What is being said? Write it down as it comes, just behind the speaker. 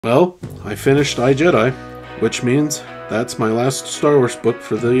Well, I finished iJedi, which means that's my last Star Wars book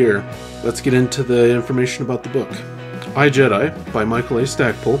for the year. Let's get into the information about the book. iJedi by Michael A.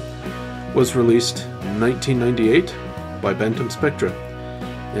 Stackpole was released in 1998 by Bantam Spectra,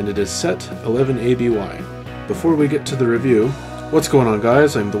 and it is set 11 ABY. Before we get to the review, what's going on,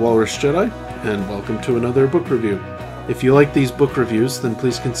 guys? I'm the Walrus Jedi, and welcome to another book review. If you like these book reviews, then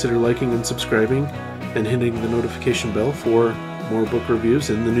please consider liking and subscribing and hitting the notification bell for more book reviews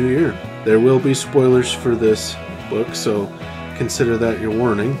in the new year. There will be spoilers for this book, so consider that your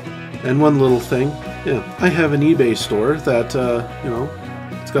warning. And one little thing, I have an eBay store that,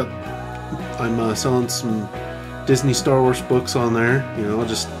 it's got, I'm selling some Disney Star Wars books on there,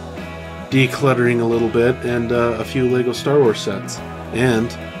 just decluttering a little bit, and a few Lego Star Wars sets,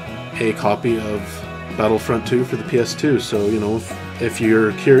 and a copy of Battlefront 2 for the PS2, so, if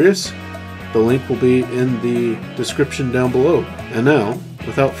you're curious, the link will be in the description down below. And now,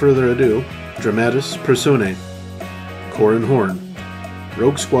 without further ado, Dramatis Personae, Corran Horn,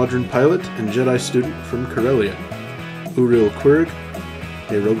 Rogue Squadron pilot and Jedi student from Corellia. Uriel Quirg,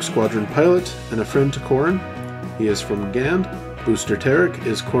 a Rogue Squadron pilot and a friend to Corran. He is from Gand. Booster Tarek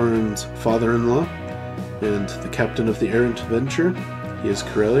is Corran's father-in-law and the captain of the errant venture. He is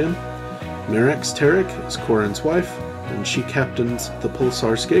Corellian. Merax Tarek is Corran's wife, and she captains the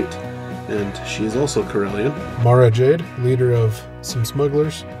Pulsar Skate, and she is also Corellian. Mara Jade, leader of some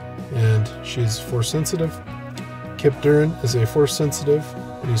smugglers, and she's Force sensitive. Kip Durin is a Force sensitive,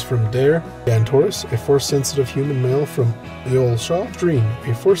 and he's from Dare. Dan Taurus, a Force sensitive human male from Eol Shaw. Dreen,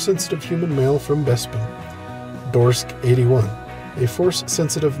 a Force sensitive human male from Bespin. Dorsk 81, a Force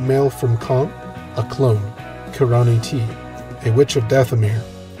sensitive male from Khan, a clone. Kirani T, a witch of Dathomir,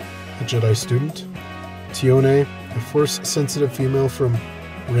 a Jedi student. Tione, a Force sensitive female from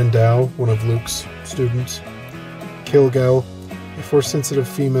Rendau, one of Luke's students. Kilgal, a Force-sensitive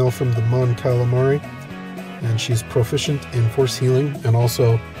female from the Mon Calamari, and she's proficient in Force healing and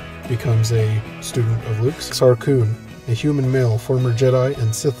also becomes a student of Luke's. Sarkoon, a human male, former Jedi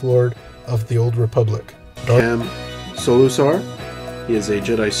and Sith Lord of the Old Republic. Cam Solusar, he is a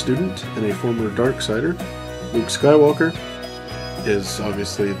Jedi student and a former Darksider. Luke Skywalker is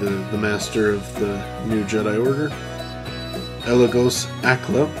obviously the master of the new Jedi Order. Elagos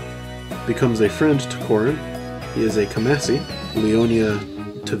Akla becomes a friend to Corran. He is a Kamasi. Leonia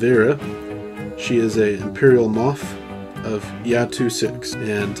Tavera, she is a Imperial Moff of Yatu 6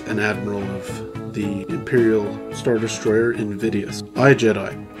 and an admiral of the Imperial Star Destroyer Invidious.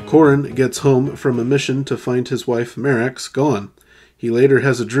 iJedi. Corran gets home from a mission to find his wife Merax gone. He later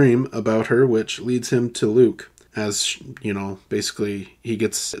has a dream about her which leads him to Luke, as, basically he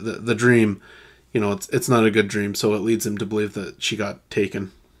gets the dream. It's not a good dream, so it leads him to believe that she got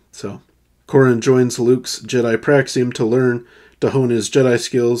taken. So, Corran joins Luke's Jedi Praxium to learn to hone his Jedi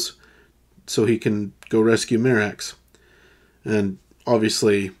skills so he can go rescue Merax. And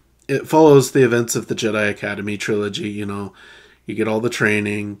obviously, it follows the events of the Jedi Academy trilogy, You get all the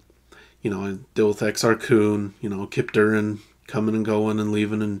training, deal with Exar Kun, Kip Durin coming and going and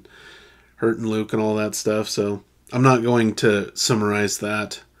leaving and hurting Luke and all that stuff. So, I'm not going to summarize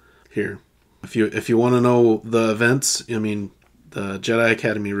that here. If you want to know the events, the Jedi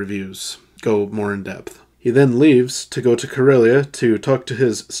Academy reviews go more in depth. He then leaves to go to Corellia to talk to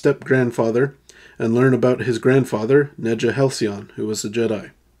his step-grandfather and learn about his grandfather, Neja Halcyon, who was a Jedi.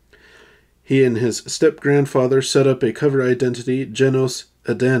 He and his step-grandfather set up a cover identity, Genos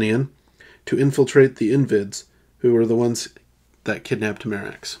Adanian, to infiltrate the Invids, who were the ones that kidnapped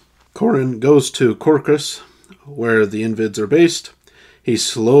Merax. Corran goes to Corcus, where the Invids are based. He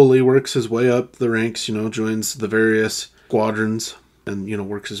slowly works his way up the ranks, joins the various squadrons and,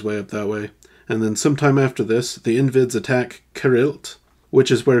 works his way up that way. And then sometime after this, the Invids attack Kerilt,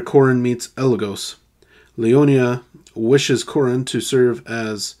 which is where Corran meets Elagos. Leonia wishes Corran to serve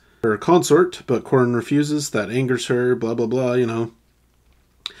as her consort, but Corran refuses. That angers her, blah, blah, blah, And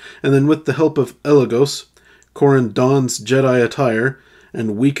then with the help of Elagos, Corran dons Jedi attire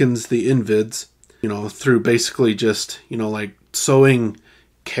and weakens the Invids, through basically just, sowing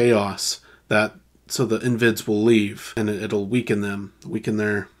chaos so the Invids will leave and it'll weaken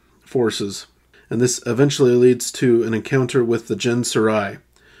their forces. And this eventually leads to an encounter with the Jyn Sarai,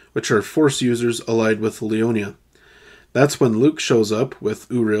 which are Force users allied with Leonia. That's when Luke shows up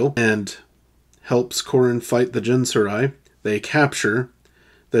with Uriel and helps Corran fight the Jyn Sarai. They capture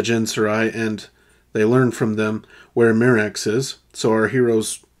the Jyn Sarai and they learn from them where Merax is. So our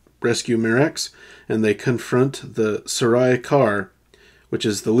heroes rescue Merax, and they confront the Sarai Kar, which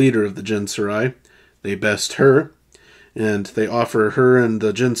is the leader of the Jyn Sarai. They best her, and they offer her and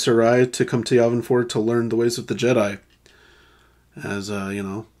the Jyn Sarai to come to Yavin 4 to learn the ways of the Jedi. As,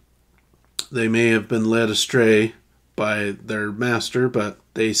 They may have been led astray by their master, but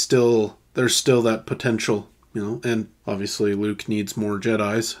there's still that potential, and obviously Luke needs more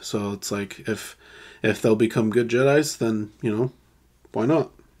Jedis, so it's like if they'll become good Jedis, then, why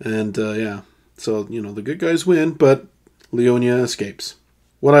not? And yeah, so, the good guys win, but Leonia escapes.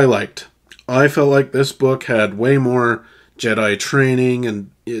 What I liked. I felt like this book had way more Jedi training,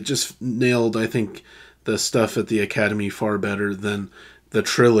 and it just nailed, I think, the stuff at the Academy far better than the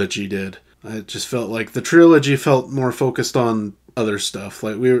trilogy did. I just felt like the trilogy felt more focused on other stuff.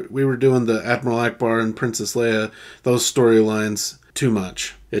 Like we were doing the Admiral Akbar and Princess Leia, those storylines, too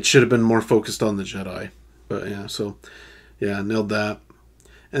much. It should have been more focused on the Jedi. But yeah, so yeah, nailed that.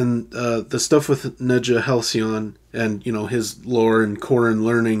 And the stuff with Neja Halcyon and, his lore, and Corran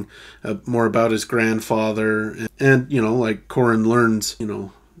learning more about his grandfather. And like Corran learns,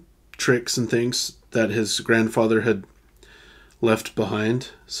 tricks and things that his grandfather had left behind.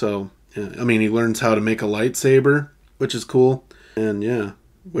 So, yeah, I mean, he learns how to make a lightsaber, which is cool. And yeah,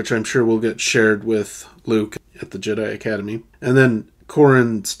 which I'm sure will get shared with Luke at the Jedi Academy. And then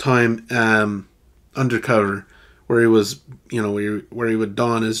Corran's time undercover, where he was, where he would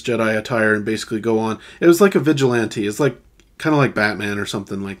don his Jedi attire and basically go on. It was like a vigilante. It's like kind of like Batman or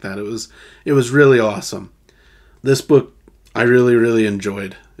something like that. It was really awesome. This book I really, really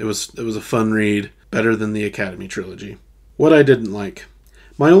enjoyed. It was a fun read, better than the Academy trilogy. What I didn't like.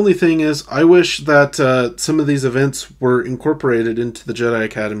 My only thing is, I wish that some of these events were incorporated into the Jedi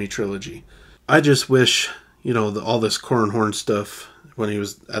Academy trilogy. I just wish, all this Corran Horn stuff when he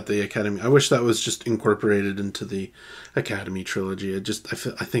was at the Academy, I wish that was just incorporated into the Academy trilogy.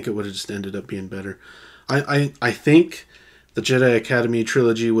 I think it would have just ended up being better. I think the Jedi Academy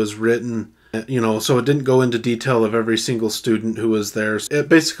trilogy was written, so it didn't go into detail of every single student who was there. It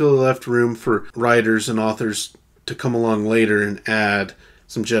basically left room for writers and authors to come along later and add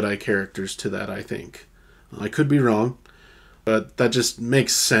some Jedi characters to that, I think. I could be wrong, but that just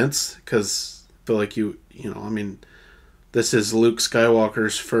makes sense, because I feel like this is Luke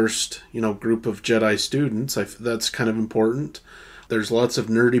Skywalker's first, group of Jedi students. That's kind of important. There's lots of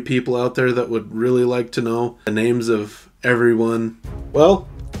nerdy people out there that would really like to know the names of everyone. Well,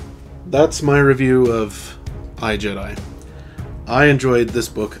 that's my review of iJedi. I enjoyed this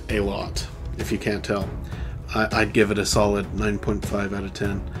book a lot, if you can't tell. I'd give it a solid 9.5 out of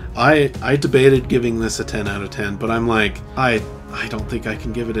 10. I debated giving this a 10 out of 10, but I'm like, I don't think I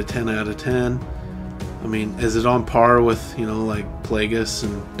can give it a 10 out of 10. I mean, is it on par with, like Plagueis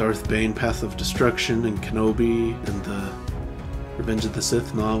and Darth Bane, Path of Destruction, and Kenobi, and the Revenge of the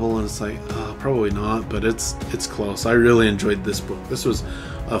Sith novel? And it's like, probably not, but it's close. I really enjoyed this book. This was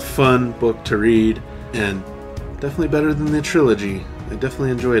a fun book to read, and definitely better than the trilogy. I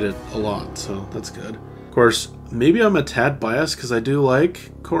definitely enjoyed it a lot, so that's good. Of course, maybe I'm a tad biased because I do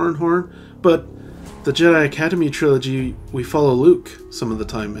like Corran Horn, but the Jedi Academy trilogy, we follow Luke some of the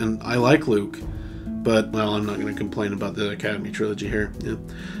time, and I like Luke. But, well, I'm not going to complain about the Academy trilogy here. Yeah.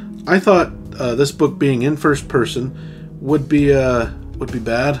 I thought this book being in first person would be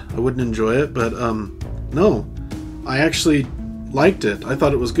bad. I wouldn't enjoy it, but no. I actually liked it. I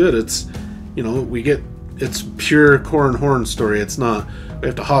thought it was good. It's, it's pure Corran Horn story. It's not, we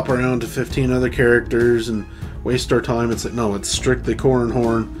have to hop around to 15 other characters and waste our time. It's like, no, it's strictly Corran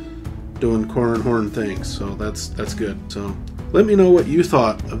Horn doing Corran Horn things. So that's good. So let me know what you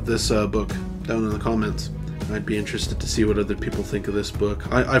thought of this book down in the comments. I'd be interested to see what other people think of this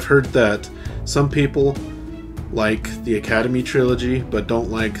book. I've heard that some people like the Academy trilogy but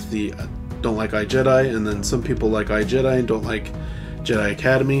don't like iJedi, and then some people like iJedi and don't like Jedi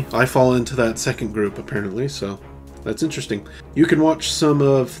Academy. I fall into that second group apparently, so that's interesting. You can watch some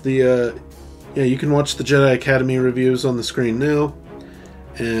of the you can watch the Jedi Academy reviews on the screen now,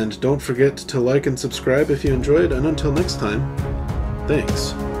 and don't forget to like and subscribe if you enjoyed, and until next time,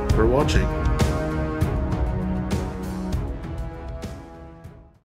 thanks for watching.